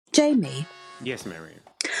Jamie. Yes, Marion.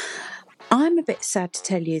 I'm a bit sad to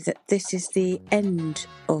tell you that this is the end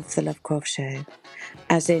of the Lovecraft show.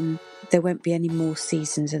 As in, there won't be any more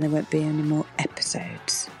seasons and there won't be any more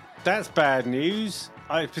episodes. That's bad news.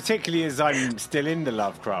 Particularly as I'm still in the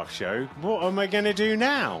Lovecraft show. What am I going to do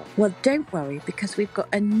now? Well, don't worry, because we've got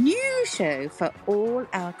a new show for all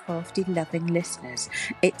our crafty-loving listeners.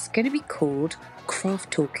 It's going to be called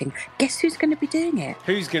Craft Talking. Guess who's going to be doing it?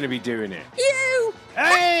 Who's going to be doing it? You!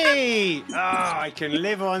 Hey! I can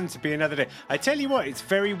live on to be another day. I tell you what, it's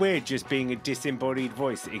very weird just being a disembodied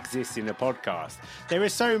voice that exists in a podcast. There are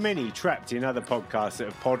so many trapped in other podcasts that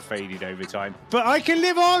have pod faded over time. But I can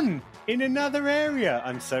live on in another area.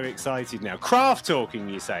 I'm so excited now. Craft Talking,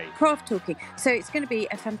 you say? Craft Talking. So it's going to be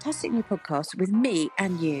a fantastic new podcast with me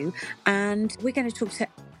and you. And we're going to talk to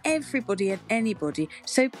everybody and anybody.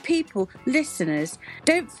 So people, listeners,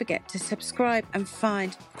 don't forget to subscribe and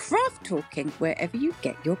find Craft Talking wherever you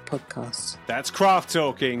get your podcasts. That's Craft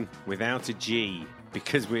Talking without a G,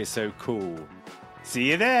 because we're so cool. See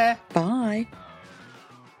you there. Bye.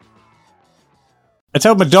 I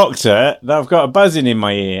told my doctor that I've got a buzzing in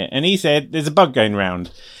my ear, and he said there's a bug going round.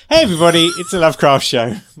 Hey everybody, it's a Lovecraft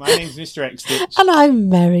show. My name's Mr. Xstitch. And I'm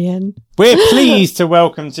Marion. We're pleased to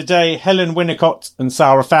welcome today Helen Winnicott and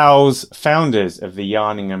Sarah Fowles, founders of the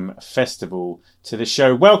Yarningham Festival, to the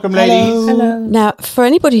show. Welcome, ladies. Hello. Now, for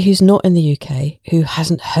anybody who's not in the UK, who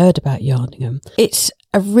hasn't heard about Yarningham, it's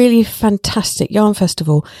a really fantastic yarn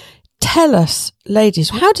festival. Tell us, ladies,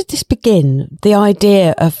 how did this begin, the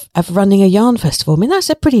idea of running a yarn festival? I mean, that's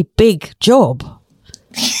a pretty big job.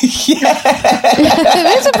 It's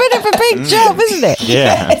a bit of a big job, isn't it?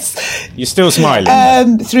 Yeah. Yes. You're still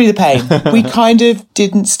smiling. Through the pain. We kind of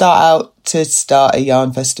didn't start out to start a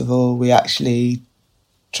yarn festival. We actually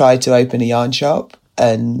tried to open a yarn shop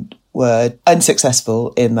and were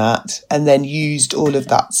unsuccessful in that, and then used all of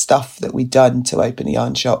that stuff that we'd done to open a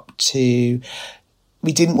yarn shop to...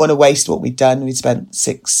 We didn't want to waste what we'd done. We'd spent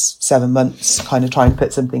 6-7 months kind of trying to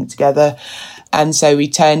put something together. And so we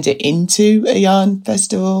turned it into a yarn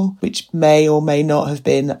festival, which may or may not have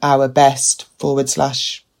been our best /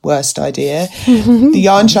 worst idea. The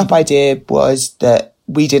yarn shop idea was that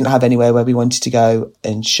we didn't have anywhere where we wanted to go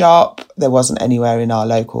and shop. There wasn't anywhere in our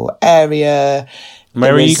local area.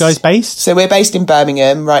 Where are you guys based? So we're based in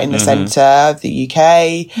Birmingham, right in the centre of the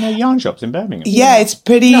UK. No yarn shops in Birmingham. Yeah, it's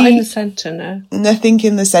pretty... Not in the centre, no. Nothing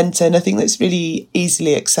in the centre, nothing that's really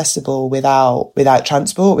easily accessible without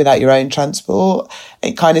transport, without your own transport.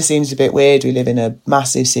 It kind of seems a bit weird. We live in a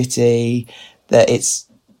massive city that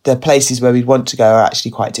the places where we'd want to go are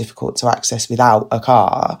actually quite difficult to access without a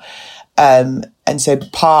car. And so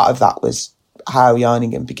part of that was how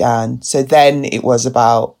Yarningham began. So then it was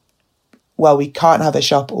about, well, we can't have a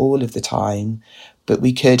shop all of the time, but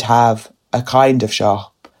we could have a kind of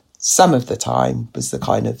shop some of the time, was the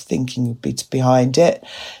kind of thinking behind it.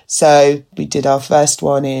 So we did our first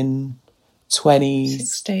one in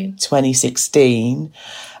 2016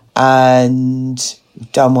 and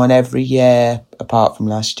done one every year apart from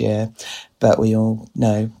last year, but we all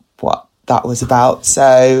know what that was about.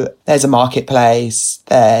 So there's a marketplace,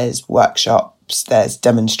 there's workshops, there's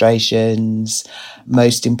demonstrations.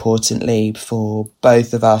 Most importantly, for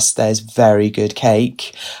both of us, there's very good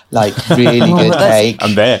cake, like really good cake.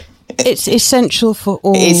 I'm there. It's essential for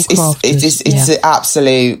all crafters. It's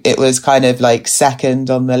absolute. It was kind of like second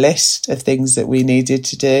on the list of things that we needed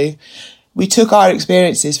to do. We took our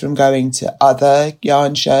experiences from going to other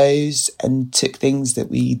yarn shows and took things that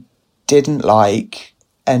we didn't like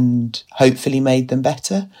and hopefully made them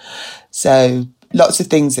better. So lots of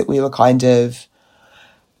things that we were kind of,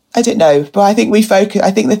 I don't know, but I think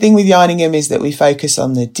the thing with Yarningham is that we focus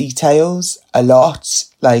on the details a lot.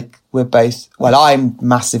 Like I'm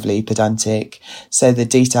massively pedantic. So the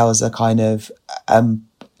details are kind of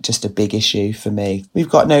just a big issue for me. We've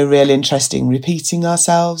got no real interest in repeating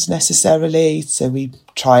ourselves necessarily. So we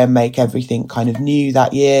try and make everything kind of new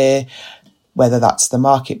that year, whether that's the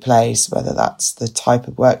marketplace, whether that's the type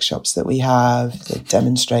of workshops that we have, the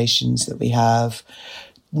demonstrations that we have.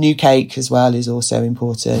 New cake as well is also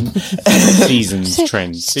important. Seasons,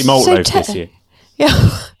 trends. See Maltloaf this year.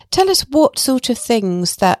 Yeah. Tell us what sort of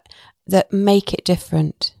things that make it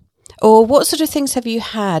different. Or what sort of things have you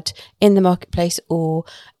had in the marketplace or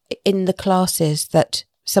in the classes that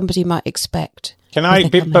somebody might expect? Can I,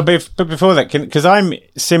 but before that, because I'm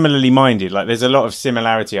similarly minded, like there's a lot of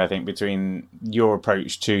similarity, I think, between your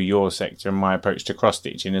approach to your sector and my approach to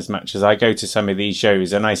cross-stitching, as much as I go to some of these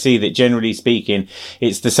shows and I see that generally speaking,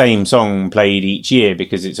 it's the same song played each year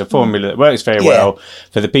because it's a formula that works very well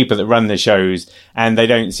for the people that run the shows, and they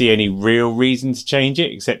don't see any real reason to change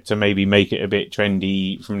it except to maybe make it a bit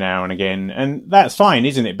trendy from now and again. And that's fine,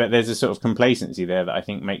 isn't it? But there's a sort of complacency there that I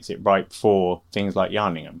think makes it ripe for things like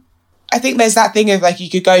Yarningham. I think there's that thing of like, you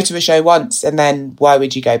could go to a show once and then why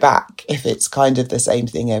would you go back if it's kind of the same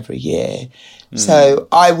thing every year? So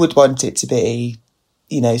I would want it to be,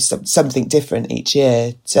 you know, something different each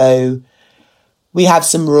year. So we have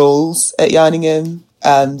some rules at Yarningham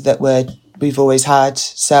that we've always had.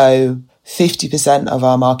 So 50% of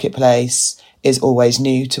our marketplace is always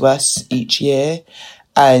new to us each year.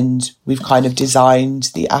 And we've kind of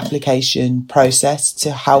designed the application process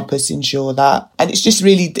to help us ensure that. And it's just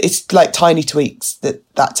really, it's like tiny tweaks that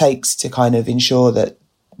takes to kind of ensure that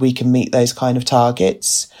we can meet those kind of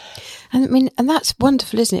targets. And I mean, and that's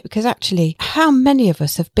wonderful, isn't it? Because actually, how many of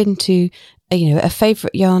us have been to, a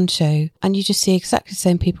favourite yarn show and you just see exactly the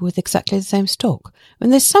same people with exactly the same stock?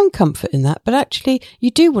 And there's some comfort in that, but actually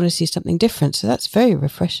you do want to see something different. So that's very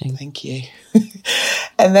refreshing. Thank you.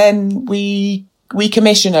 And then we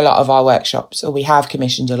commission a lot of our workshops, or we have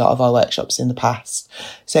commissioned a lot of our workshops in the past.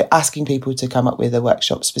 So asking people to come up with a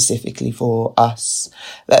workshop specifically for us,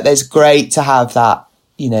 that there's great to have that,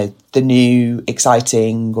 the new,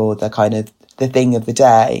 exciting, or the kind of the thing of the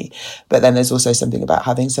day. But then there's also something about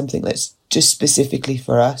having something that's just specifically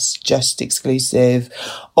for us, just exclusive,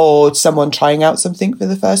 or someone trying out something for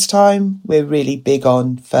the first time. We're really big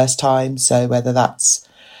on first time. So whether that's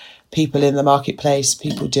people in the marketplace,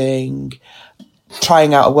 people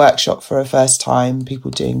trying out a workshop for a first time,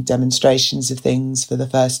 people doing demonstrations of things for the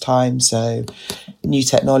first time, so new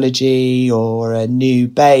technology or a new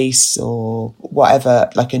base or whatever,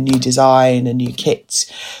 like a new design, a new kit.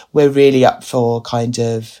 We're really up for kind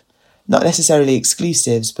of not necessarily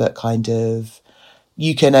exclusives, but kind of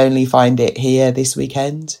you can only find it here this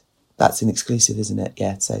weekend. That's an exclusive, isn't it?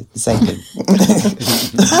 Yeah, so the same thing.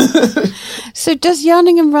 So does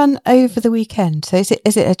Yarningham run over the weekend? So is it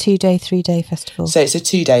a 2-day, 3-day festival? So it's a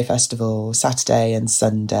 2-day festival, Saturday and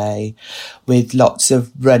Sunday, with lots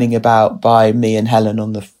of running about by me and Helen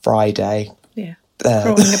on the Friday. Yeah,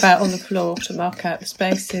 crawling about on the floor to mark out the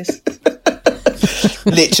spaces.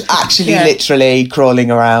 Literally crawling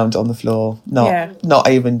around on the floor. Not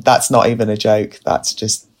even, that's not even a joke. That's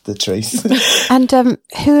just the truth. And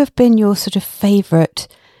who have been your sort of favourite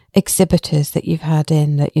exhibitors that you've had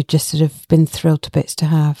in that you've just sort of been thrilled to bits to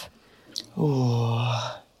have?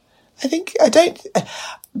 What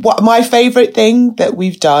my favourite thing that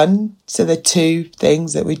we've done, so the two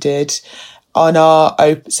things that we did on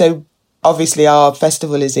so obviously our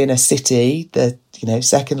festival is in a city, the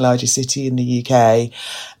second largest city in the UK,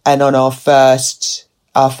 and on our first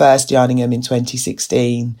Yarningham in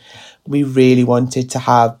 2016, we really wanted to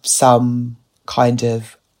have some kind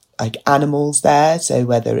of like animals there. So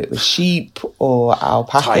whether it was sheep or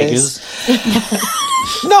alpacas. Tigers.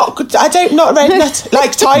 Not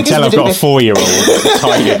like tigers. Tell I've got a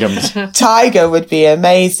 4-year-old. Tiger would be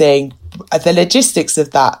amazing. The logistics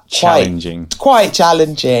of that quite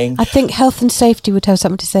challenging. I think health and safety would have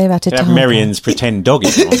something to say about it. Have Marian's pretend dog.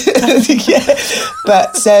 Yeah,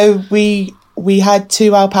 but so we had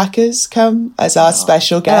 2 alpacas come as our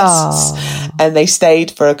special guests. And they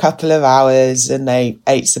stayed for a couple of hours and they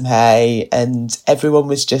ate some hay, and everyone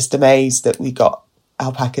was just amazed that we got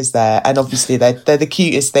alpacas there. And obviously they're the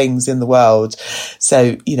cutest things in the world.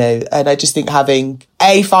 So, and I just think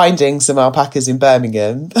finding some alpacas in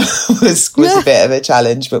Birmingham was a bit of a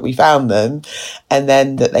challenge, but we found them. And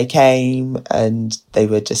then that they came and they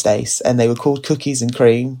were just ace, and they were called Cookies and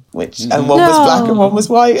Cream, and one was black and one was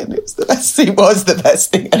white, and it was the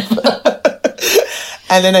best thing ever.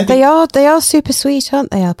 And then I think they are super sweet,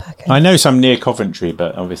 aren't they, alpacas? I know some near Coventry,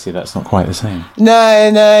 but obviously that's not quite the same.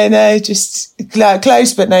 No, just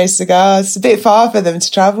close but no cigars. A bit far for them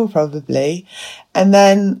to travel, probably. And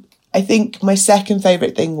then I think my second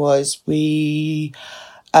favourite thing was we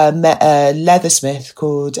met a leathersmith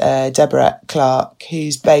called Deborah Clark,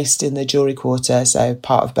 who's based in the Jewellery Quarter, so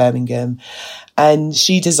part of Birmingham. And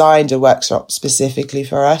she designed a workshop specifically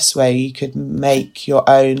for us where you could make your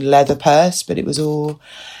own leather purse, but it was all,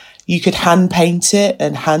 you could hand paint it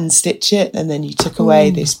and hand stitch it. And then you took away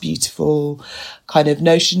this beautiful kind of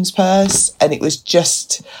notions purse. And it was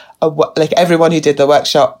just like everyone who did the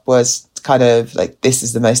workshop was kind of like, this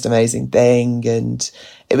is the most amazing thing. And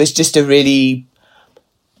it was just a really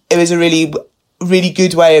really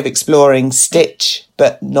good way of exploring stitch,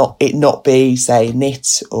 but not be, say,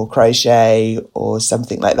 knit or crochet or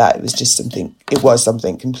something like that. It was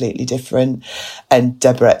something completely different. And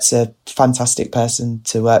Deborah's a fantastic person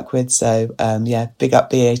to work with. So, big up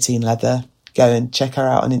B18 Leather. Go and check her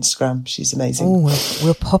out on Instagram. She's amazing. Oh,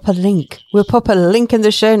 we'll pop a link. We'll pop a link in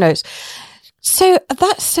the show notes. So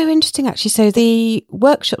that's so interesting, actually. So the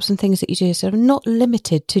workshops and things that you do are sort of not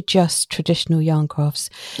limited to just traditional yarn crafts.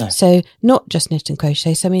 No. So not just knit and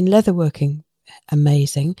crochet. So, I mean, leatherworking,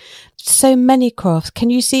 amazing. So many crafts.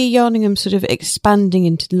 Can you see Yarningham sort of expanding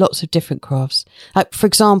into lots of different crafts? Like, for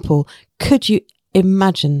example, could you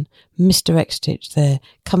imagine Mr. X Stitch there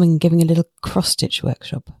coming and giving a little cross-stitch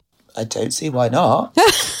workshop? I don't see why not.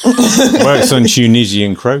 Works on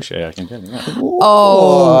Tunisian crochet, I can tell you that.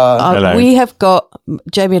 Oh, we have got,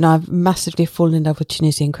 Jamie and I have massively fallen in love with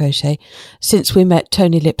Tunisian crochet since we met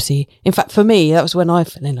Tony Lipsey. In fact, for me, that was when I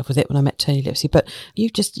fell in love with it, when I met Tony Lipsey. But you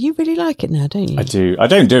really like it now, don't you? I do. I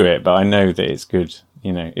don't do it, but I know that it's good.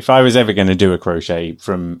 You know, if I was ever going to do a crochet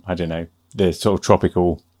from, I don't know, the sort of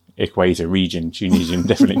tropical equator region, Tunisian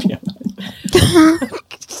definitely be.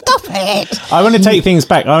 Stop it! I want to take things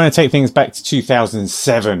back. I want to take things back to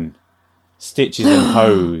 2007. Stitches and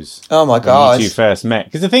Hose. Oh my god! When you two first met.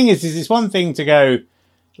 Because the thing is it's one thing to go,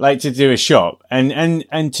 like, to do a shop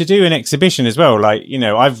and to do an exhibition as well. Like, you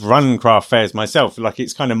know, I've run craft fairs myself. Like,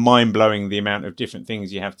 it's kind of mind blowing the amount of different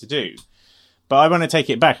things you have to do. But I want to take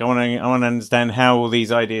it back. I want to understand how all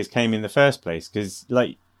these ideas came in the first place. Because,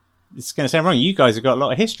 like, it's going to sound wrong. You guys have got a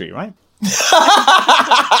lot of history, right?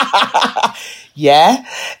 Yeah.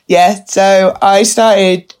 So I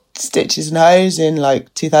started Stitches and Hose in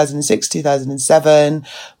like 2006, 2007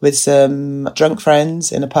 with some drunk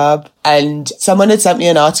friends in a pub. And someone had sent me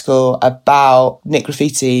an article about Nick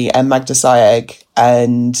Graffiti and Magda Sayegh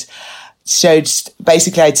and showed,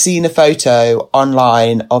 basically I'd seen a photo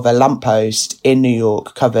online of a lamppost in New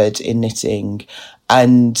York covered in knitting.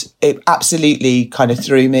 And it absolutely kind of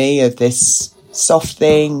threw me of this soft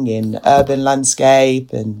thing in urban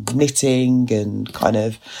landscape and knitting and kind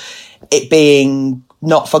of it being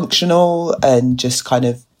not functional and just kind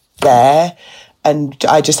of there. And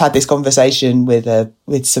I just had this conversation with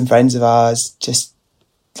some friends of ours, just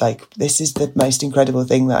like, this is the most incredible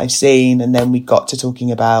thing that I've seen. And then we got to talking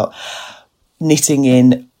about knitting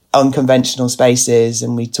in unconventional spaces,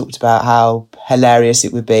 and we talked about how hilarious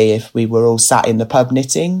it would be if we were all sat in the pub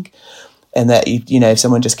knitting, and that, you know, if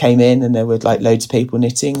someone just came in and there were like loads of people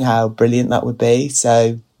knitting, how brilliant that would be.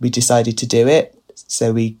 So we decided to do it.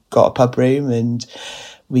 So we got a pub room and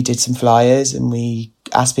we did some flyers and we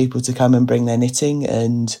asked people to come and bring their knitting.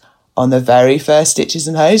 And on the very first Stitches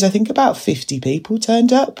and Hose, I think about 50 people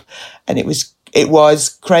turned up, and it was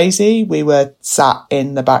crazy. We were sat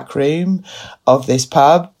in the back room of this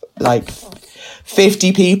pub, like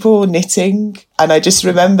 50 people knitting. And I just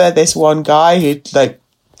remember this one guy who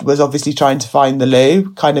was obviously trying to find the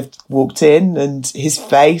loo, kind of walked in, and his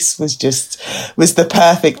face was the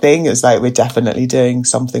perfect thing. It was like, we're definitely doing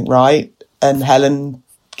something right. And Helen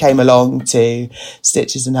came along to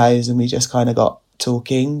Stitches and Hose, and we just kind of got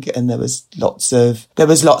talking, and there was lots of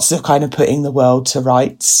kind of putting the world to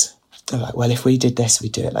rights. Like, well, if we did this,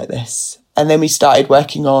 we'd do it like this. And then we started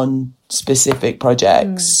working on specific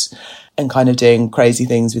projects and kind of doing crazy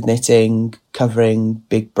things with knitting, covering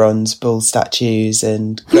big bronze bull statues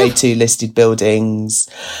and grade 2 listed buildings,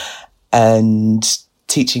 and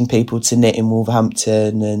teaching people to knit in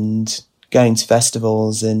Wolverhampton, and going to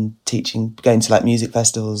festivals and going to like music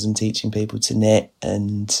festivals and teaching people to knit.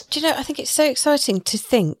 And do you know, I think it's so exciting to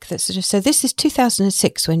think that sort of, so this is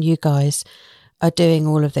 2006 when you guys are doing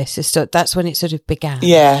all of this. So that's when it sort of began.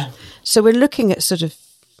 Yeah. So we're looking at sort of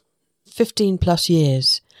 15 plus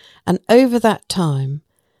years. And over that time,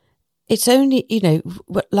 it's only, you know,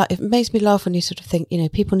 like, it makes me laugh when you sort of think, you know,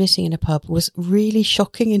 people knitting in a pub was really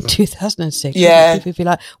shocking in 2006. Yeah. People would be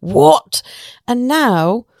like, what? And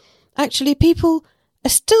now, actually, people are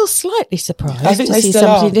still slightly surprised I think to they see still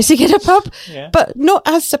somebody are. knitting in a pub, Yeah. but not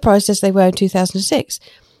as surprised as they were in 2006.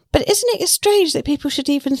 But isn't it strange that people should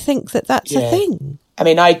even think that that's a thing? I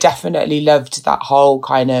mean, I definitely loved that whole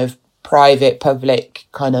kind of private public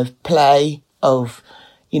kind of play of,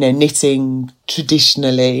 you know, knitting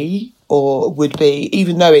traditionally, or would be,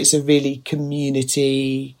 even though it's a really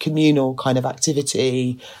communal kind of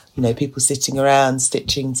activity, you know, people sitting around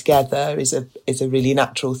stitching together is a really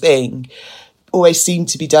natural thing, always seemed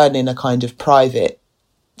to be done in a kind of private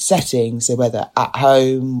setting. So whether at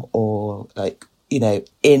home or like, you know,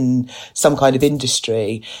 in some kind of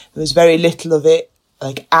industry, there was very little of it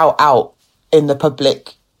like out in the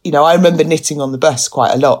public you know, I remember knitting on the bus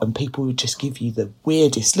quite a lot, and people would just give you the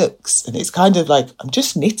weirdest looks. And it's kind of like, I'm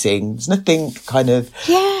just knitting. There's nothing kind of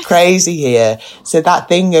crazy here. So that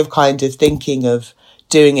thing of kind of thinking of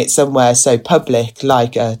doing it somewhere so public,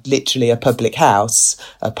 like literally a public house,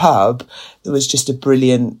 a pub, it was just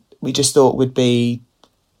we just thought would be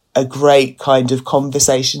a great kind of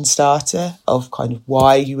conversation starter of kind of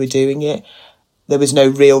why you were doing it. There was no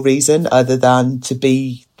real reason other than to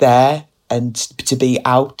be there and to be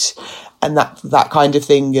out. And that kind of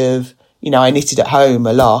thing of, you know, I knitted at home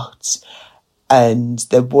a lot and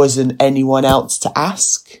there wasn't anyone else to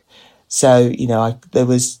ask. So, you know, there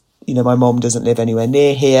was, you know, my mom doesn't live anywhere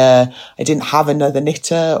near here. I didn't have another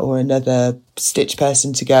knitter or another stitch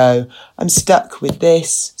person to go, I'm stuck with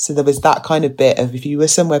this. So there was that kind of bit of, if you were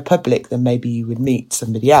somewhere public, then maybe you would meet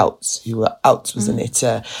somebody else who else was a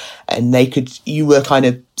knitter, and you were kind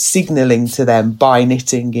of signalling to them by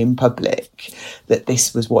knitting in public that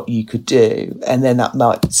this was what you could do. And then that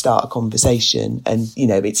might start a conversation. And, you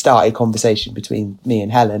know, it started a conversation between me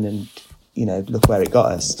and Helen, and, you know, look where it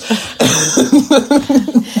got us.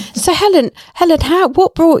 So Helen,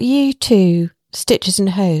 what brought you to Stitches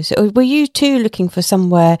and Hoes? Or were you too looking for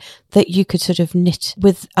somewhere that you could sort of knit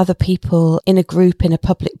with other people in a group in a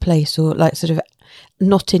public place, or like sort of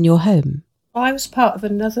not in your home? I was part of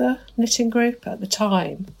another knitting group at the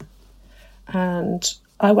time, and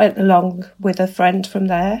I went along with a friend from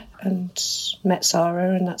there and met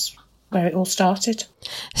Sarah, and that's where it all started.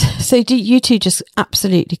 So you two just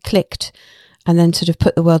absolutely clicked and then sort of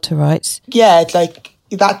put the world to rights? Yeah, it's like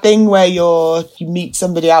that thing where you meet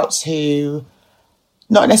somebody else who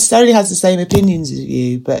not necessarily has the same opinions as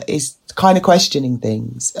you, but is kind of questioning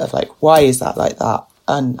things of like, why is that like that?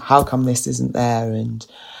 And how come this isn't there? And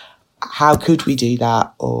how could we do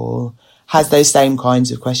that? Or has those same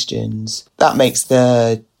kinds of questions. That makes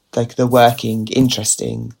the working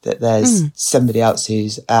interesting, that there's somebody else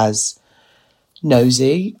who's as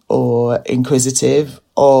nosy or inquisitive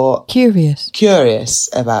or curious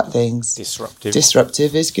about things.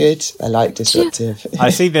 Disruptive is good. I like disruptive. I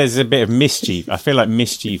see there's a bit of mischief. I feel like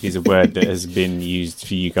mischief is a word that has been used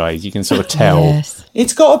for you guys. You can sort of tell. Yes.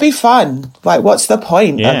 It's got to be fun. Like, what's the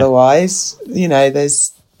point otherwise? You know,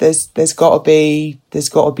 there's got to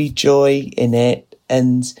be joy in it,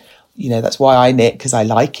 and you know, that's why I knit, because I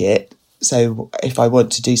like it. So if I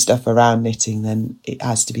want to do stuff around knitting, then it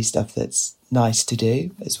has to be stuff that's nice to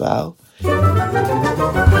do as well.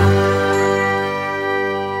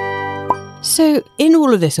 So in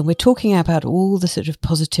all of this, and we're talking about all the sort of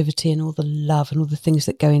positivity and all the love and all the things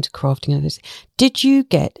that go into crafting and this, did you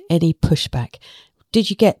get any pushback? Did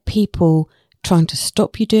you get people trying to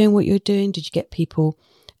stop you doing what you're doing? Did you get people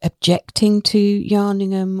objecting to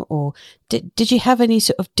Yarningham? Or did you have any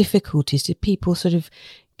sort of difficulties? Did people sort of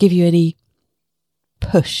give you any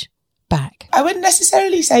push back? I wouldn't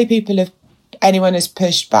necessarily say anyone has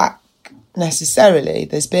pushed back necessarily.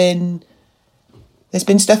 There's been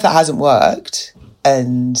stuff that hasn't worked,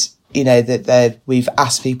 and you know that we've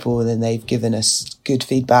asked people and they've given us good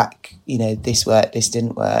feedback. You know, this worked, this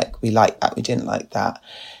didn't work. We liked that, we didn't like that.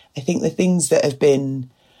 I think the things that have been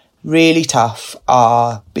really tough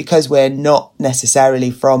are because we're not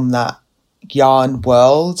necessarily from that yarn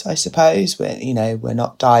world, I suppose. We're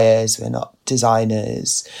not dyers, we're not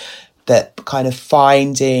designers, that kind of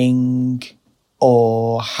finding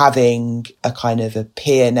or having a kind of a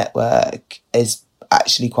peer network is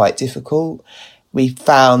actually quite difficult. We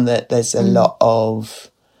found that there's a lot of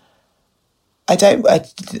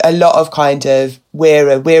kind of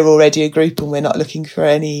we're already a group and we're not looking for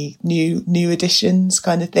any new additions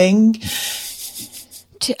kind of thing.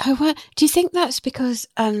 Do you think that's because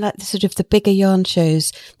like the sort of the bigger yarn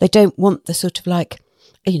shows, they don't want the sort of like,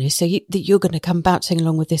 you know, so you're going to come bouncing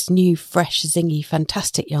along with this new, fresh, zingy,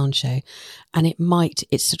 fantastic yarn show, and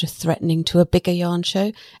it's sort of threatening to a bigger yarn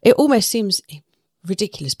show. It almost seems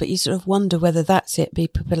ridiculous, but you sort of wonder whether that's it.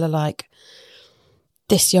 People are like,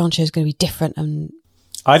 this yarn show is going to be different. And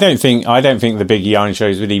I don't think the big yarn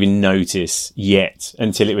shows would even notice yet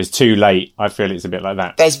until it was too late. I feel it's a bit like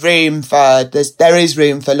that. There is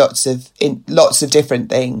room for lots of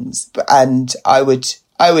different things, and I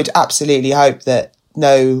would absolutely hope that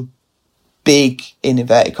no big, in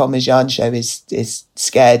inverted commas, yarn show is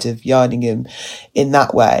scared of Yarningham in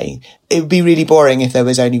that way. It would be really boring if there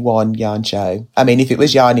was only one yarn show. I mean, if it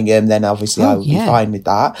was Yarningham, then obviously I would be fine with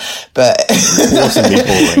that. But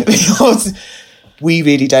it wasn't boring. We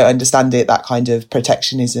really don't understand it, that kind of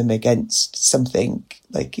protectionism against something.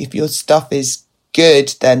 Like, if your stuff is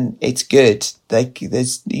good, then it's good. Like,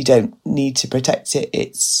 you don't need to protect it.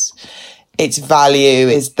 It's its value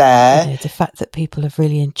is there. You know, the fact that people have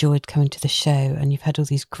really enjoyed coming to the show and you've had all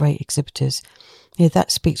these great exhibitors, you know,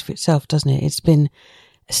 that speaks for itself, doesn't it? It's been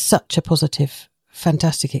such a positive,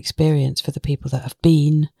 fantastic experience for the people that have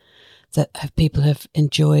been, people have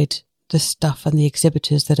enjoyed the stuff, and the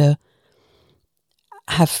exhibitors that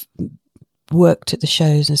have worked at the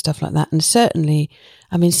shows and stuff like that. And certainly,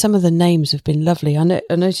 I mean, some of the names have been lovely. I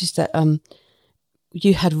noticed that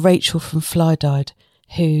you had Rachel from Fly Dyed,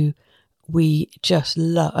 who we just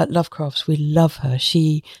love at Lovecrafts. We love her.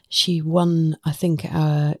 She won, I think,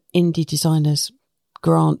 our Indie Designers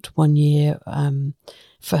Grant one year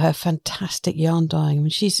for her fantastic yarn dyeing. I mean,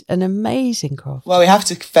 she's an amazing craft. Well, we have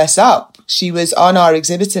to fess up. She was on our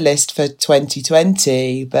exhibitor list for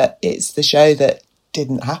 2020, but it's the show that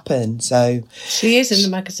didn't happen. So she is in the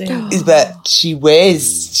magazine. But she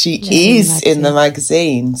is in the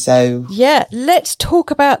magazine. So yeah, let's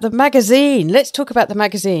talk about the magazine.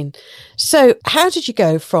 So how did you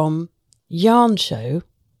go from yarn show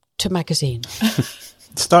to magazine?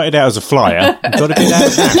 Started out as a flyer, got a bit out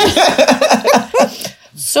of that.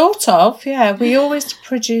 Sort of, yeah. We always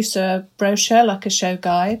produce a brochure, like a show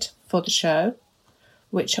guide for the show,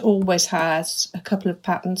 which always has a couple of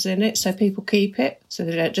patterns in it, so people keep it. So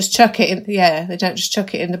they don't just chuck it in. Yeah, they don't just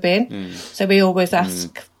chuck it in the bin. So we always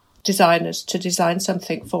ask designers to design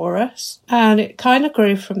something for us, and it kind of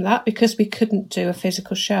grew from that because we couldn't do a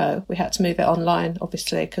physical show. We had to move it online,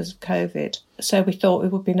 obviously, because of COVID. So we thought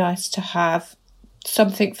it would be nice to have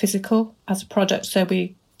something physical as a product. So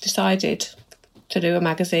we decided to do a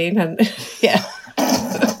magazine, and yeah.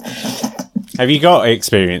 Have you got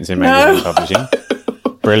experience in magazine publishing?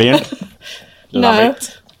 Brilliant. Love it.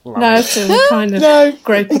 So we're kind of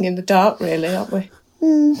groping in the dark, really, aren't we?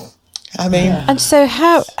 I mean, and so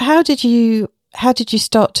how did you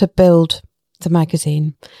start to build the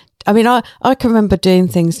magazine? I mean, I can remember doing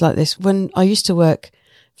things like this when I used to work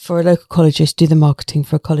for a local college. I used to do the marketing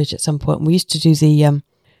for a college at some point, and we used to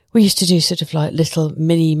do sort of like little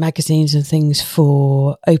mini magazines and things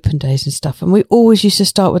for open days and stuff. And we always used to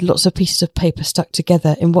start with lots of pieces of paper stuck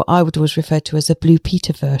together in what I would always refer to as a Blue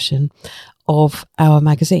Peter version of our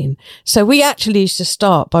magazine. So we actually used to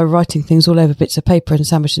start by writing things all over bits of paper and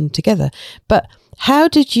sandwich them together. But how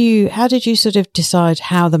did you sort of decide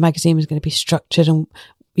how the magazine was going to be structured and,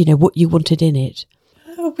 you know, what you wanted in it?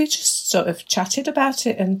 We just sort of chatted about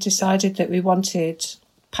it and decided that we wanted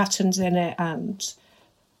patterns in it and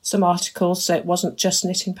some articles, so it wasn't just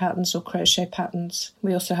knitting patterns or crochet patterns.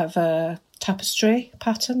 We also have a tapestry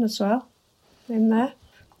pattern as well in there.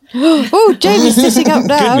 Oh, Jamie's sitting up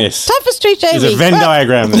now. Goodness. Tapestry, Jamie. There's a Venn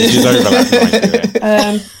diagram that is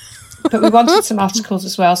overlapping. But we wanted some articles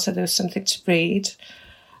as well, so there was something to read,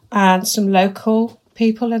 and some local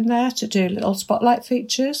people in there to do little spotlight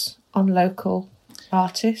features on local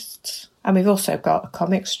artists. And we've also got a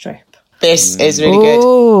comic strip. this is really good.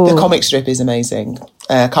 The comic strip is amazing.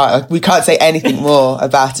 We can't say anything more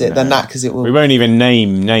about it than that because it will. We won't even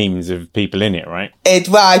name names of people in it, right?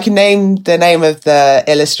 Well, I can name the name of the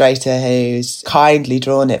illustrator who's kindly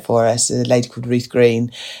drawn it for us, a lady called Ruth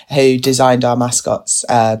Green, who designed our mascots,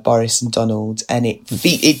 Boris and Donald. And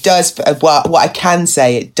it does. Well, what I can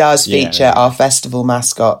say, it does feature our festival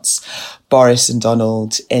mascots, Boris and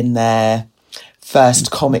Donald, in their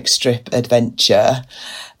first comic strip adventure.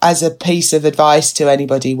 As a piece of advice to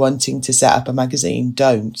anybody wanting to set up a magazine,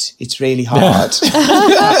 don't. It's really hard.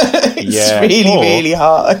 Really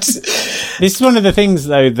hard. This is one of the things,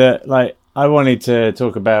 though, that I wanted to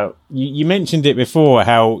talk about. You mentioned it before,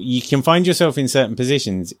 how you can find yourself in certain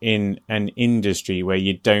positions in an industry where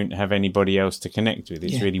you don't have anybody else to connect with.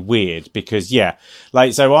 It's really weird because,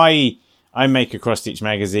 so I make a cross-stitch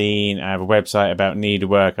magazine. I have a website about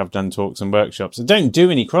needlework. I've done talks and workshops. I don't do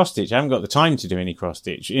any cross-stitch. I haven't got the time to do any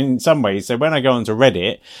cross-stitch in some ways. So when I go onto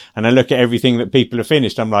Reddit and I look at everything that people have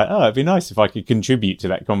finished, I'm like, oh, it'd be nice if I could contribute to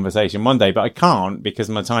that conversation one day. But I can't because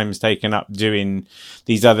my time is taken up doing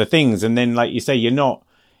these other things. And then, like you say, you're not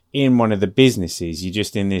in one of the businesses. You're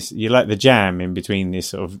just in this, you're like the jam in between this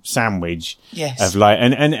sort of sandwich of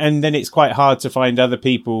and then it's quite hard to find other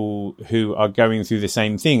people who are going through the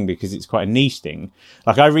same thing because it's quite a niche thing.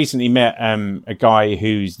 Like I recently met a guy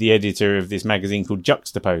who's the editor of this magazine called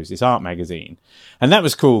Juxtapose, this art magazine. And that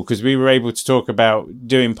was cool because we were able to talk about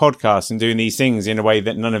doing podcasts and doing these things in a way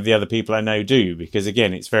that none of the other people I know do. Because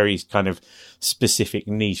again, it's very kind of specific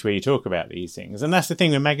niche where you talk about these things. And that's the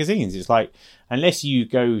thing with magazines. It's like, unless you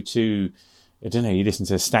go to, I don't know, you listen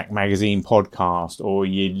to a Stack Magazine podcast or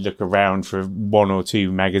you look around for one or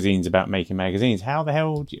two magazines about making magazines, how the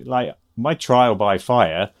hell do you, my Trial by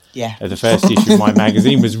Fire, the first issue of my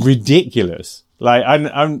magazine was ridiculous. Like,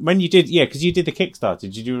 when you did, because you did the Kickstarter.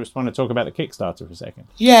 Did you just want to talk about the Kickstarter for a second?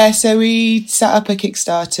 Yeah, so we set up a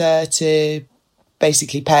Kickstarter to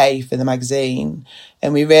basically pay for the magazine,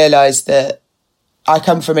 and we realised that I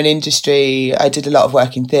come from an industry, I did a lot of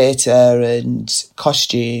work in theatre and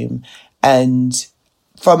costume, and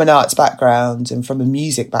from an arts background and from a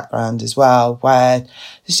music background as well, where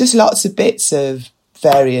there's just lots of bits of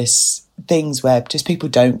various things where just people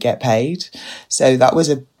don't get paid. So that was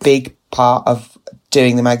a big part of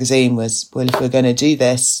doing the magazine was, well, if we're going to do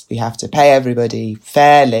this, we have to pay everybody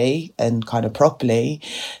fairly and kind of properly.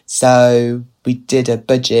 So we did a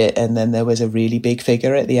budget, and then there was a really big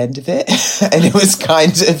figure at the end of it. And it was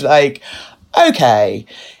kind of like, okay,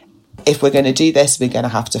 if we're going to do this, we're going to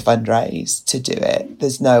have to fundraise to do it.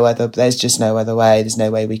 There's just no other way. There's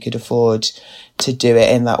no way we could afford to do it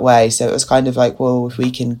in that way. So it was kind of like, well, if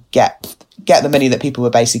we can get the money that people were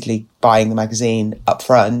basically buying the magazine up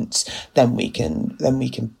front, then we can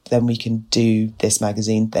do this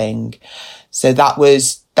magazine thing. So that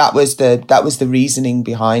was the reasoning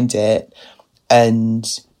behind it,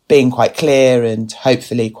 and being quite clear and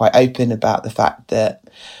hopefully quite open about the fact that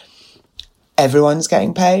everyone's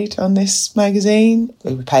getting paid on this magazine.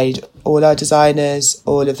 We've paid all our designers,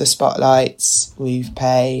 all of the spotlights. We've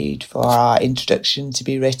paid for our introduction to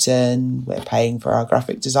be written. We're paying for our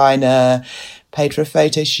graphic designer, paid for a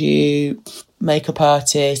photo shoot, makeup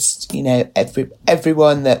artist. You know,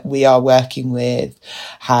 everyone that we are working with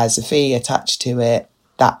has a fee attached to it.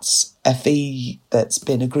 That's a fee that's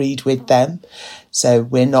been agreed with them. So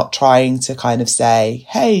we're not trying to kind of say,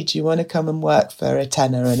 hey, do you want to come and work for a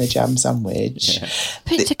tenner and a jam sandwich? Yeah.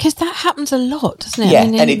 Because that happens a lot, doesn't it? Yeah, I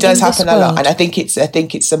mean, and it does happen a lot. And I think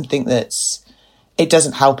it's something it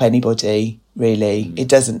doesn't help anybody, really. It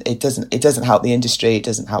doesn't help the industry. It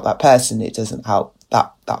doesn't help that person. It doesn't help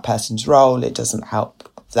that person's role. It doesn't help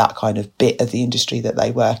that kind of bit of the industry that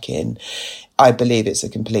they work in. I believe it's a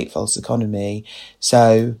complete false economy.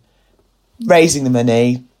 So raising the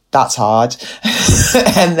money, that's hard.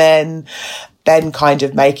 And then kind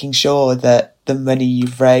of making sure that the money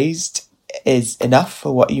you've raised is enough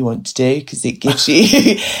for what you want to do, because it gives you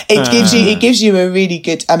it gives you a really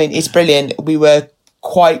good, I mean, it's brilliant. We were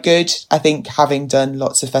quite good. I think having done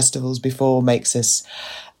lots of festivals before makes us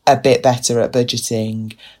a bit better at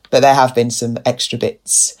budgeting, but there have been some extra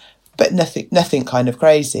bits, but nothing kind of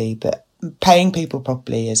crazy. But paying people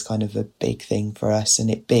properly is kind of a big thing for us, and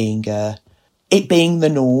it being the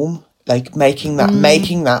norm, like making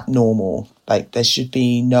that normal. Like there should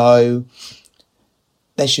be no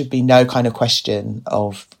kind of question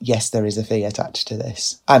of, yes, there is a fee attached to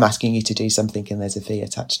this. I'm asking you to do something and there's a fee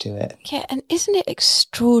attached to it. Yeah, and isn't it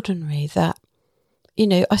extraordinary that, you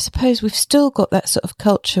know, I suppose we've still got that sort of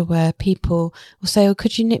culture where people will say, oh,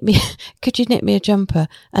 could you knit me a jumper,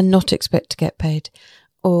 and not expect to get paid?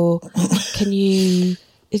 Or can you...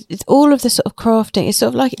 It's all of the sort of crafting. It's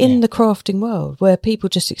sort of like in the crafting world where people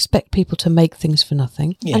just expect people to make things for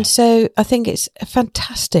nothing. Yeah. And so I think it's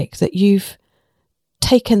fantastic that you've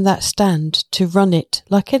taken that stand to run it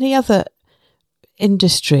like any other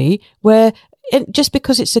industry where just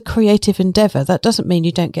because it's a creative endeavour, that doesn't mean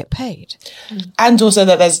you don't get paid. And also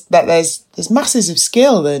that there's masses of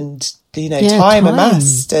skill and, you know, time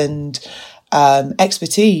amassed and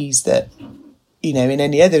expertise that, you know, in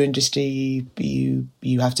any other industry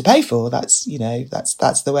you have to pay for. That's, you know,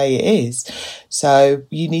 that's the way it is. So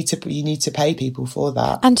you need to pay people for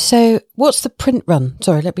that. And so what's the print run?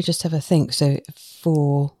 Sorry, let me just have a think. So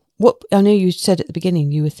for what, I know you said at the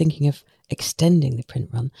beginning you were thinking of extending the print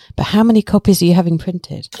run, but how many copies are you having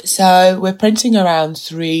printed? So we're printing around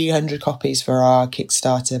 300 copies for our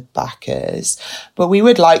Kickstarter backers, but we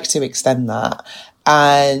would like to extend that.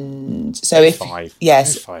 And so if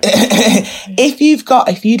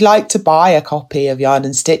you'd like to buy a copy of Yarn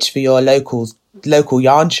and Stitch for your local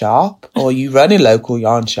yarn shop, or you run a local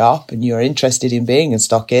yarn shop and you're interested in being a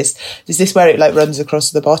stockist, is this where it like runs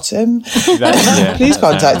across the bottom? Please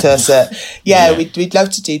contact us. We'd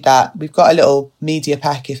love to do that. We've got a little media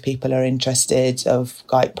pack if people are interested of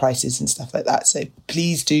guide prices and stuff like that. So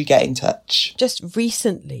please do get in touch. Just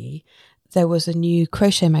recently, there was a new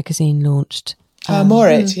crochet magazine launched.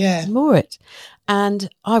 Morit. And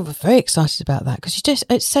I was very excited about that because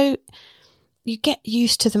you get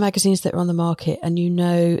used to the magazines that are on the market, and you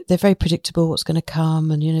know they're very predictable what's going to come,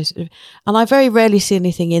 and you know, and I very rarely see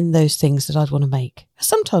anything in those things that I'd want to make.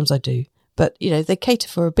 Sometimes I do, but you know, they cater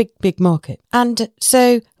for a big market. And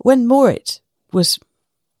so when I've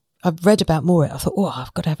read about Morit, I thought, oh,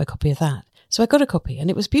 I've got to have a copy of that. So I got a copy, and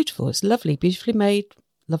it was beautiful. It's lovely, beautifully made,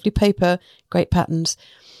 lovely paper, great patterns.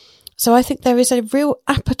 So I think there is a real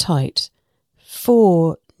appetite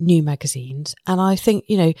for new magazines, and I think,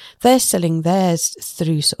 you know, they're selling theirs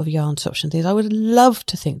through sort of yarn shops and things. I would love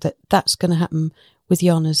to think that that's going to happen with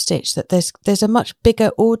Yarn and Stitch, that there's a much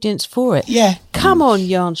bigger audience for it. Yeah. Come on,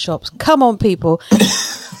 yarn shops. Come on, people.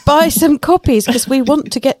 Buy some copies, because we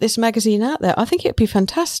want to get this magazine out there. I think it'd be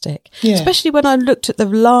fantastic. Yeah. Especially when I looked at the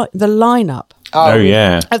lineup. Oh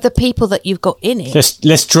yeah, of the people that you've got in it.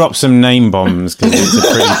 Let's drop some name bombs, because it's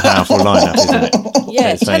a pretty powerful lineup, isn't it?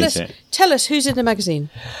 Yeah, tell us who's in the magazine.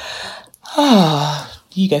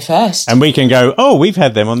 You go first. And we can go, oh, we've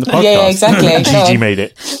had them on the podcast. Yeah, exactly. Gigi made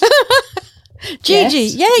it. Gigi,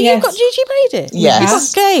 yes. You've got Gigi made it.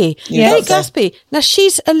 Yes. You've got Gay Gatsby. Now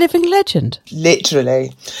she's a living legend.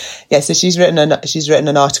 Literally. Yeah, so she's written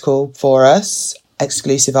an article for us,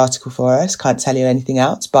 exclusive article for us. Can't tell you anything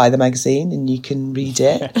else. Buy the magazine and you can read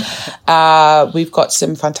it. We've got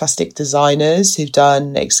some fantastic designers who've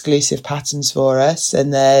done exclusive patterns for us,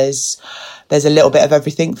 and there's a little bit of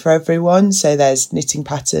everything for everyone. So there's knitting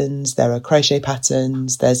patterns, there are crochet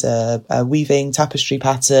patterns, there's a weaving tapestry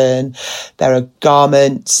pattern, there are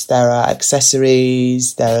garments, there are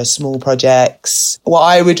accessories, there are small projects. What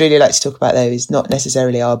I would really like to talk about, though, is not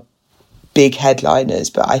necessarily our big headliners,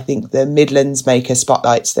 but I think the Midlands maker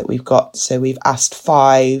spotlights that we've got. So we've asked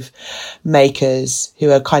 5 makers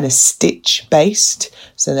who are kind of stitch based,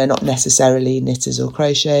 so they're not necessarily knitters or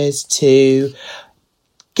crocheters, to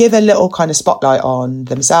give a little kind of spotlight on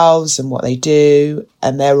themselves and what they do,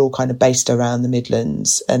 and they're all kind of based around the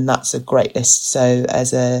Midlands, and that's a great list. So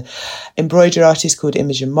as a embroidery artist called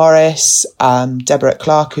Imogen Morris, Deborah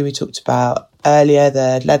Clark, who we talked about earlier,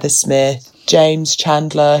 the leathersmith, James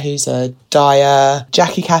Chandler, who's a dyer,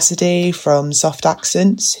 Jackie Cassidy from Soft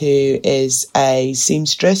Accents, who is a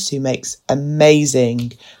seamstress who makes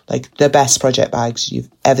amazing, like the best project bags you've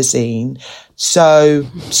ever seen. So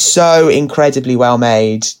incredibly well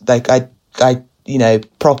made. Like I you know,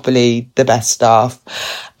 properly the best stuff.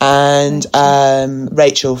 And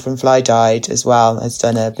Rachel from Fly Dyed as well has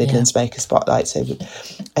done a Midlands Maker Spotlight. So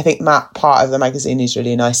I think that part of the magazine is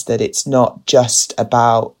really nice, that it's not just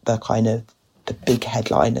about the kind of the big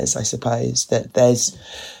headliners, I suppose, that there's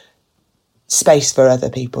space for other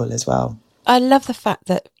people as well. I love the fact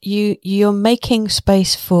that you're making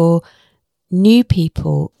space for new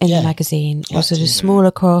people in the magazine, or sort of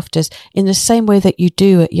smaller crafters, in the same way that you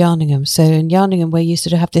do at Yarningham. So in Yarningham, where you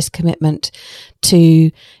sort of have this commitment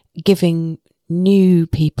to giving new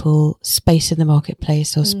people space in the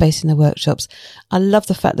marketplace or space in the workshops, I love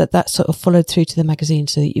the fact that sort of followed through to the magazine,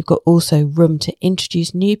 so that you've got also room to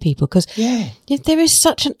introduce new people, because there is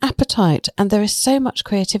such an appetite and there is so much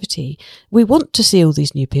creativity. We want to see all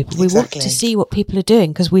these new people. We want to see what people are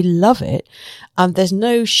doing, because we love it. There's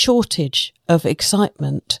no shortage of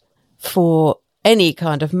excitement for any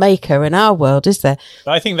kind of maker in our world, is there?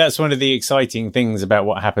 I think that's one of the exciting things about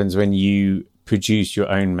what happens when you produce your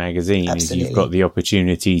own magazine. Absolutely. Is you've got the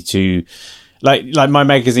opportunity to, like my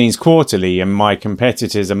magazine's quarterly and my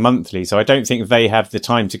competitors are monthly, so I don't think they have the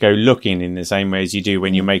time to go looking in the same way as you do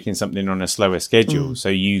when you're making something on a slower schedule. So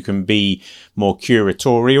you can be more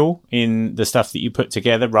curatorial in the stuff that you put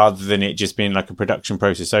together, rather than it just being like a production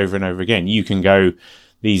process over and over again. You can go,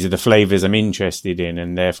 these are the flavors I'm interested in,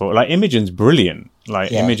 and therefore, like, Imogen's brilliant.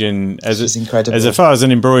 Like, Imogen, as incredible. As far as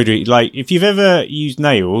an embroidery, like, if you've ever used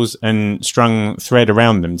nails and strung thread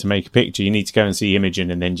around them to make a picture, you need to go and see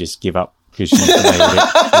Imogen and then just give up, because she's nailed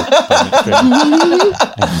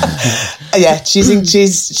it.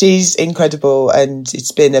 She's incredible, and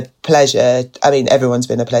it's been a pleasure. I mean, everyone's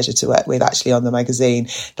been a pleasure to work with actually on the magazine.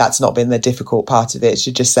 That's not been the difficult part of it.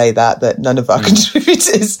 Should just say that none of our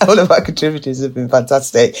contributors, all of our contributors have been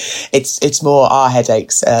fantastic. It's more our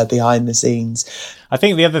headaches behind the scenes. I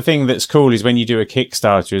think the other thing that's cool is when you do a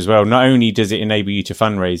Kickstarter as well, not only does it enable you to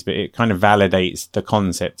fundraise, but it kind of validates the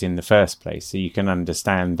concept in the first place, so you can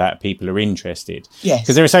understand that people are interested. Yes.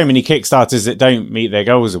 Because there are so many Kickstarters that don't meet their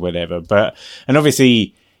goals or whatever. And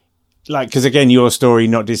obviously, like, because again, your story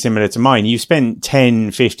not dissimilar to mine, you've spent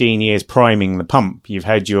 10, 15 years priming the pump. You've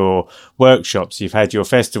had your workshops, you've had your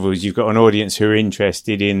festivals, you've got an audience who are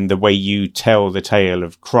interested in the way you tell the tale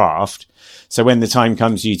of craft. So when the time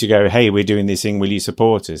comes for you to go, hey, we're doing this thing, will you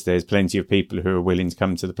support us? There's plenty of people who are willing to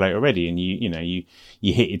come to the plate already. And you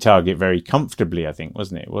hit your target very comfortably, I think,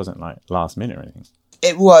 wasn't it? It wasn't like last minute or anything.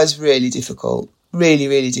 It was really difficult, really,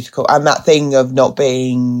 really difficult. And that thing of not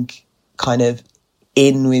being kind of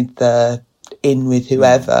in with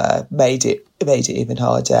whoever made it even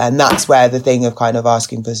harder. And that's where the thing of kind of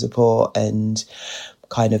asking for support and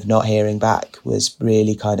kind of not hearing back was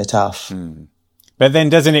really kind of tough. But then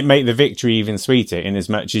doesn't it make the victory even sweeter in as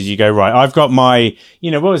much as you go, right, I've got my,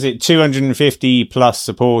 what was it, 250 plus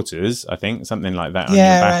supporters, I think, something like that on your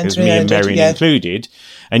backers, me and Marion included.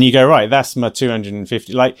 And you go, right, that's my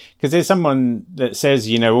 250. Like, because there's someone that says,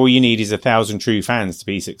 all you need is 1,000 true fans to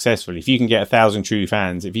be successful. If you can get 1,000 true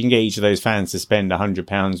fans, if you can get each of those fans to spend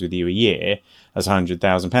 £100 with you a year, that's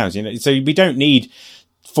 £100,000. So we don't need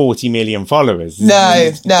 40 million followers. No.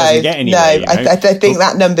 I think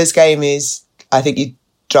that numbers game is, I think you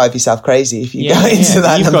drive yourself crazy if you go into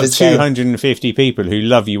that numbers game. You've got 250 people who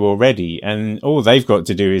love you already, and all they've got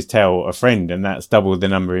to do is tell a friend, and that's double the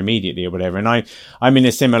number immediately or whatever. And I'm in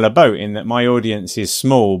a similar boat in that my audience is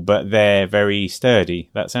small, but they're very sturdy.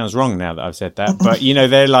 That sounds wrong now that I've said that, but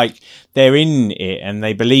they're in it and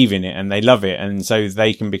they believe in it and they love it, and so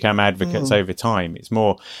they can become advocates over time. It's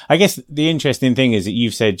more, I guess the interesting thing is that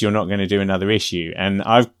you've said you're not going to do another issue, and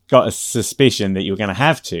I've got a suspicion that you're going to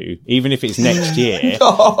have to, even if it's next year,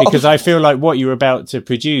 because I feel like what you're about to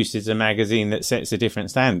produce is a magazine that sets a different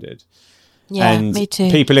standard. Yeah, and me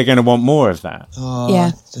too. People are going to want more of that.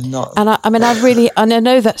 And I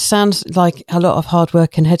know that sounds like a lot of hard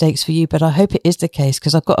work and headaches for you, but I hope it is the case,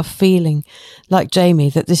 because I've got a feeling, like Jamie,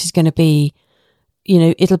 that this is going to be,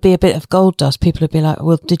 it'll be a bit of gold dust. People will be like,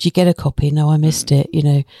 well, did you get a copy? No, I missed it,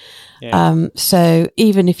 Yeah. So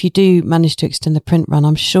even if you do manage to extend the print run,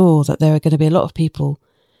 I'm sure that there are going to be a lot of people,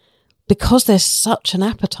 because there's such an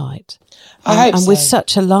appetite and with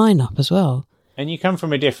such a lineup as well. And you come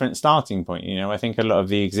from a different starting point. I think a lot of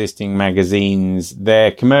the existing magazines,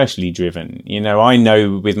 they're commercially driven. I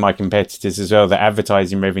know with my competitors as well that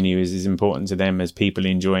advertising revenue is as important to them as people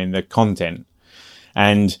enjoying the content.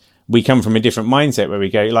 And we come from a different mindset where we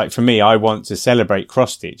go, like for me, I want to celebrate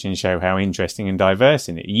cross-stitch and show how interesting and diverse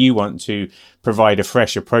in it. You want to provide a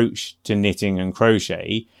fresh approach to knitting and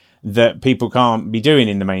crochet that people can't be doing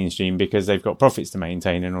in the mainstream because they've got profits to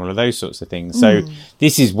maintain and all of those sorts of things. So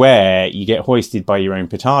this is where you get hoisted by your own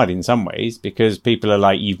petard in some ways, because people are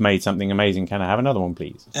like, you've made something amazing. Can I have another one,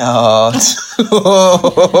 please? Oh.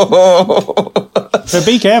 So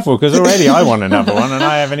be careful, because already I want another one and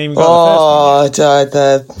I haven't even got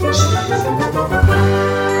the first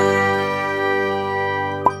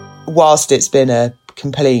one. Whilst it's been a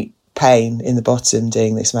complete pain in the bottom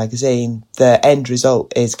doing this magazine, the end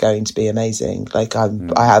result is going to be amazing. Like I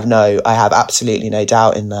have absolutely no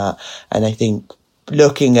doubt in that. And I think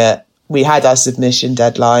we had our submission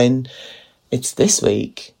deadline. It's this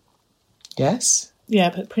week. Yes. Yeah,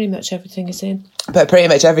 but pretty much everything is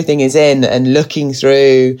in. And looking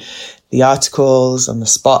through the articles and the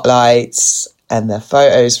spotlights and the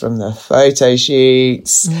photos from the photo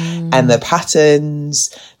shoots and the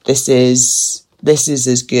patterns, this is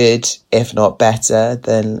as good, if not better,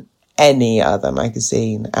 than any other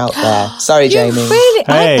magazine out there. Sorry, Jamie. Really?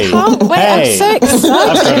 Hey, I can't wait. I'm so excited.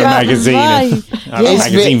 I've got a magazine. I've a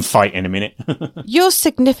magazine fight in a minute. You're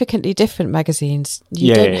significantly different magazines.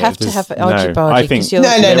 You don't have to have argy-bargy, because you're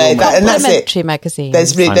complementary magazine.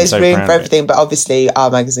 There's room for everything, but obviously our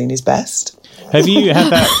magazine is best. Have you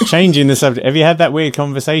had that, changing the subject, have you had that weird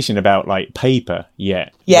conversation about like paper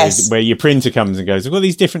yet? Yes. Where your printer comes and goes, well,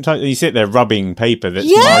 these different types, you sit there rubbing paper that's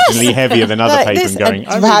marginally heavier than other paper and going,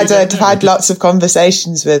 I've had lots of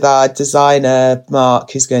conversations with our designer,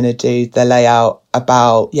 Mark, who's going to do the layout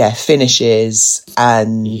about, finishes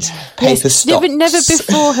and paper stocks. Never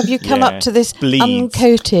before have you come up to this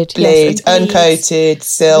uncoated. Uncoated,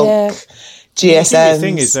 silk. GSM. The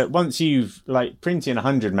thing is that once you've printing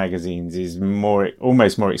 100 magazines is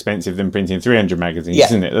almost more expensive than printing 300 magazines,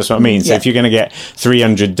 isn't it? That's what I mean. So if you're going to get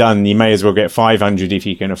 300 done, you may as well get 500 if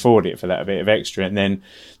you can afford it for that bit of extra. And then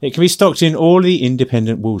it can be stocked in all the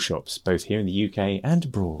independent wool shops, both here in the UK and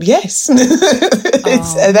abroad. Yes.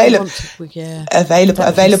 It's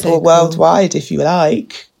available worldwide if you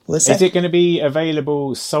like. Is it going to be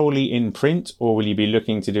available solely in print, or will you be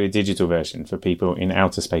looking to do a digital version for people in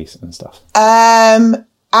outer space and stuff?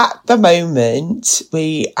 At the moment,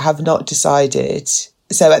 we have not decided.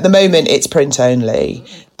 So at the moment, it's print only.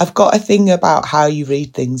 I've got a thing about how you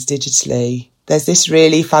read things digitally. There's this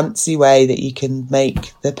really fancy way that you can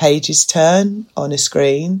make the pages turn on a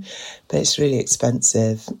screen, but it's really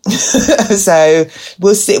expensive. So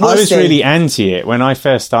we'll see. I was really anti it. When I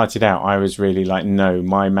first started out, I was really like, no,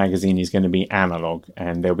 my magazine is going to be analog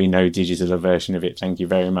and there'll be no digital version of it. Thank you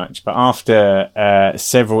very much. But after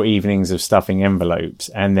several evenings of stuffing envelopes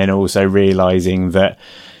and then also realising that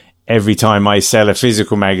every time I sell a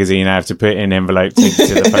physical magazine, I have to put in an envelope, take it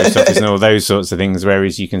to the post office and all those sorts of things,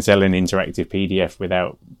 whereas you can sell an interactive PDF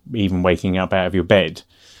without even waking up out of your bed.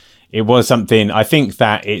 it was something, I think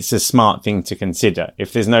that it's a smart thing to consider.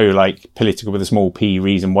 If there's no like political with a small p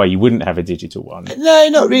reason why you wouldn't have a digital one. No,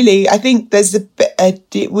 not really. I think there's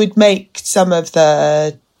it would make some of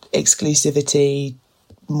the exclusivity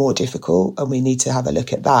more difficult, and we need to have a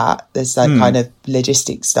look at that. There's that kind of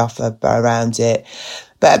logistic stuff around it.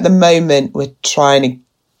 But at the moment, we're trying to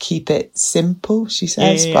keep it simple, she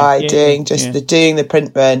says, by doing the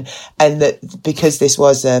print run, and that because this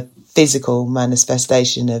was a physical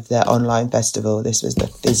manifestation of the online festival, this was the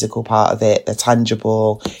physical part of it, the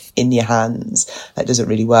tangible in your hands. That doesn't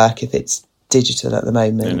really work if it's digital at the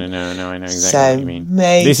moment. No, I know exactly what you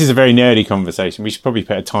mean. This is a very nerdy conversation. We should probably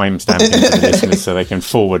put a timestamp into the listeners so they can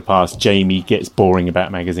forward past Jamie gets boring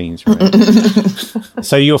about magazines from it.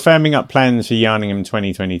 So you're firming up plans for Yarningham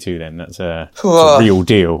 2022 then? That's a real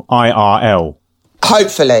deal. IRL.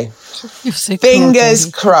 Hopefully. So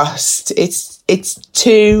Fingers crossed. It's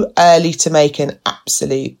too early to make an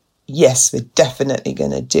absolute yes, we're definitely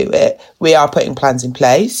going to do it. We are putting plans in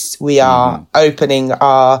place. We are opening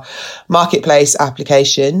our marketplace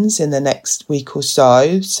applications in the next week or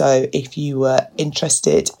so. So if you were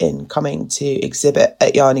interested in coming to exhibit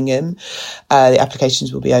at Yarningham, the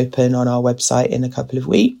applications will be open on our website in a couple of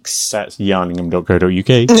weeks. That's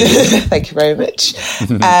yarningham.co.uk. Thank you very much.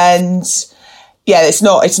 And yeah, it's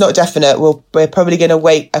not definite. We're probably going to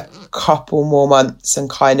wait a couple more months and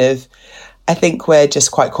kind of, I think we're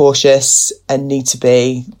just quite cautious and need to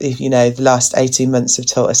be, if the last 18 months have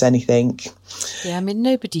taught us anything. Yeah, I mean,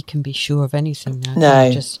 nobody can be sure of anything now.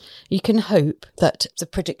 No. You can hope that the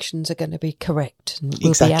predictions are going to be correct and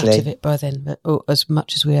we'll Exactly. be out of it by then, or as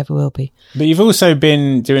much as we ever will be. But you've also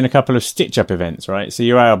been doing a couple of stitch-up events, right? So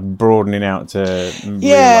you are broadening out to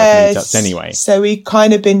real-life meetups anyway. So we've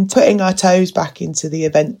kind of been putting our toes back into the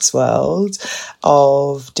events world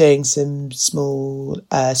of doing some small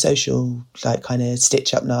social, like kind of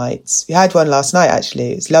stitch-up nights. We had one last night,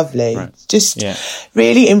 actually. It was lovely. Right. Just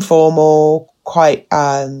really informal, quite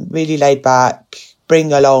really laid back.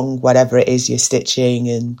 Bring along whatever it is you're stitching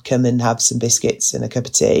and come and have some biscuits and a cup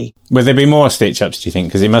of tea. Will there be more stitch-ups, do you think?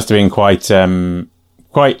 Because it must have been quite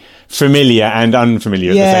familiar and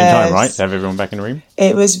unfamiliar at the same time, right? To have everyone back in the room?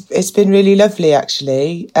 It's been really lovely,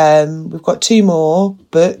 actually. We've got 2 more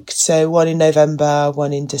booked, so one in November,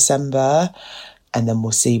 one in December, and then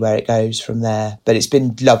we'll see where it goes from there. But it's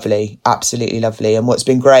been lovely, absolutely lovely. And what's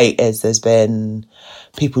been great is there's been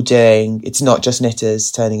people it's not just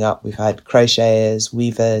knitters turning up. We've had crocheters,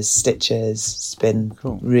 weavers, stitchers. It's been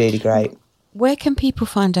really great. Where can people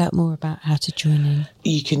find out more about how to join in?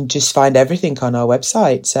 You can just find everything on our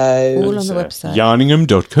website. So all on the website.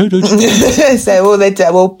 Yarningham.co.uk. So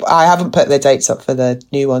I haven't put the dates up for the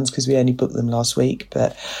new ones because we only booked them last week,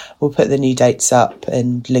 but we'll put the new dates up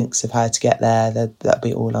and links of how to get there. That'll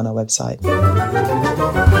be all on our website.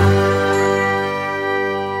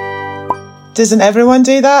 Doesn't everyone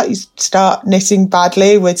do that? You start knitting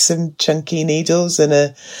badly with some chunky needles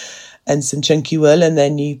and some chunky wool, and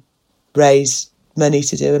then you raise money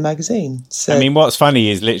to do a magazine. So, I mean, what's funny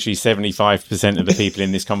is literally 75% of the people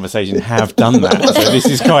in this conversation have done that. So this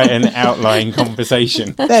is quite an outlying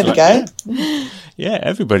conversation. There we go. Yeah,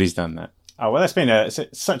 everybody's done that. Oh, well, that's been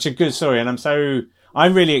such a good story. And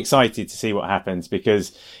I'm really excited to see what happens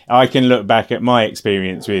because I can look back at my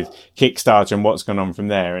experience with Kickstarter and what's gone on from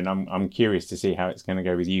there. And I'm curious to see how it's going to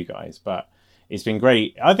go with you guys. But it's been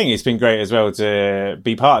great. I think it's been great as well to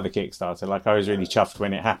be part of the Kickstarter. Like, I was really chuffed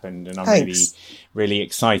when it happened, and I'm really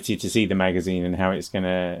excited to see the magazine and how it's going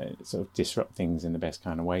to sort of disrupt things in the best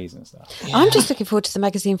kind of ways and stuff. Yeah. I'm just looking forward to the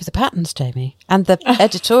magazine for the patterns, Jamie, and the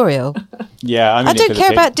editorial. Yeah, I don't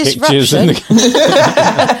care about disruption.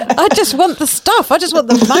 I just want the stuff. I just want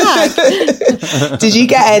the mag. Did you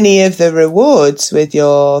get any of the rewards with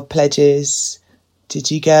your pledges? Did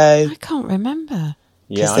you go? I can't remember.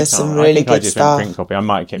 Yeah, there's some really good stuff. Print copy. I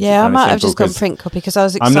might have kept it I might simple have just gone print copy because I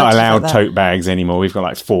was excited. I'm not allowed about tote bags anymore. We've got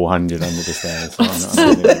like 400 under the stairs. So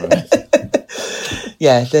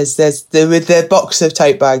yeah, there's the box of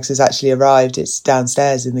tote bags has actually arrived. It's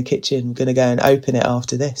downstairs in the kitchen. We're going to go and open it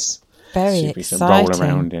after this. Very exciting. Roll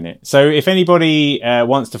around in it. So if anybody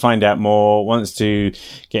wants to find out more, wants to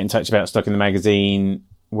get in touch about stock in the magazine,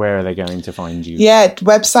 where are they going to find you? Yeah,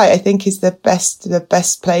 website I think is the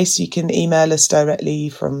best place. You can email us directly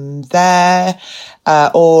from there,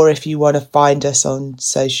 or if you want to find us on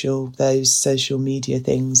those social media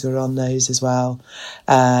things, we're on those as well,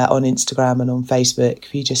 on Instagram and on Facebook.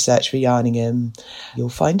 If you just search for Yarningham, you'll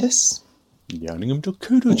find us.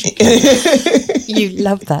 Yarningham.co.uk. You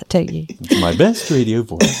love that, don't you? It's my best radio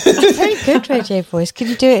voice. A very good radio voice. Can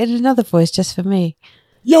you do it in another voice just for me?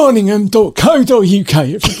 Yarningham.co.uk,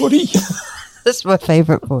 everybody. That's my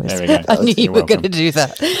favourite voice. There we go. I knew you You're were going to welcome. do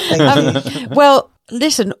that. Well,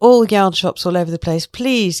 listen, all yarn shops all over the place,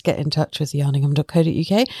 please get in touch with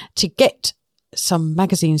yarningham.co.uk to get some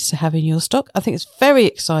magazines to have in your stock. I think it's very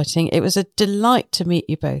exciting. It was a delight to meet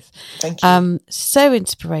you both. Thank you. So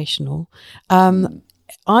inspirational. I'm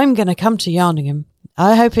going to come to Yarningham.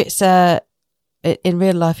 I hope it's in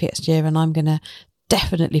real life next year, and I'm going to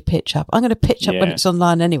definitely pitch up. I'm going to pitch up when it's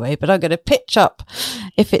online anyway, but I'm going to pitch up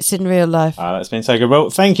if it's in real life. That's been so good. Well,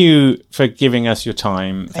 thank you for giving us your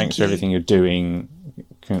time. Thanks for you. everything you're doing.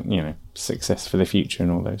 You know, success for the future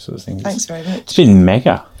and all those sorts of things. Thanks very much. It's been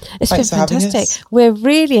mega. It's Thanks been for having fantastic. us. We're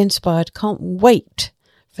really inspired. Can't wait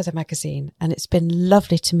for the magazine, and it's been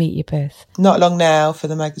lovely to meet you both. Not long now for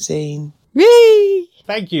the magazine. Yay!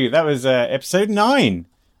 Thank you. That was episode 9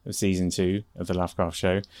 of season 2 of the Lovecraft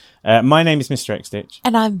Show. My name is Mr. X-Stitch.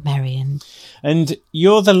 And I'm Marion. And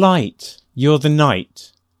you're the light. You're the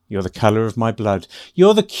night. You're the colour of my blood.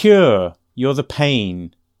 You're the cure. You're the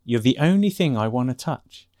pain. You're the only thing I want to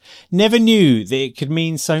touch. Never knew that it could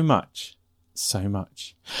mean so much. So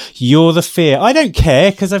much. You're the fear. I don't care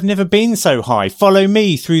because I've never been so high. Follow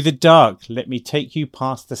me through the dark. Let me take you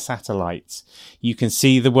past the satellites. You can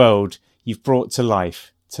see the world you've brought to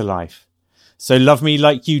life, to life. So love me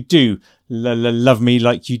like you do. Love me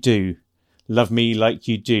like you do. Love me like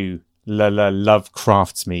you do. Love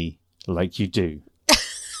crafts me like you do.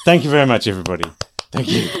 Thank you very much, everybody. Thank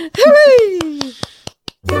you. Hooray!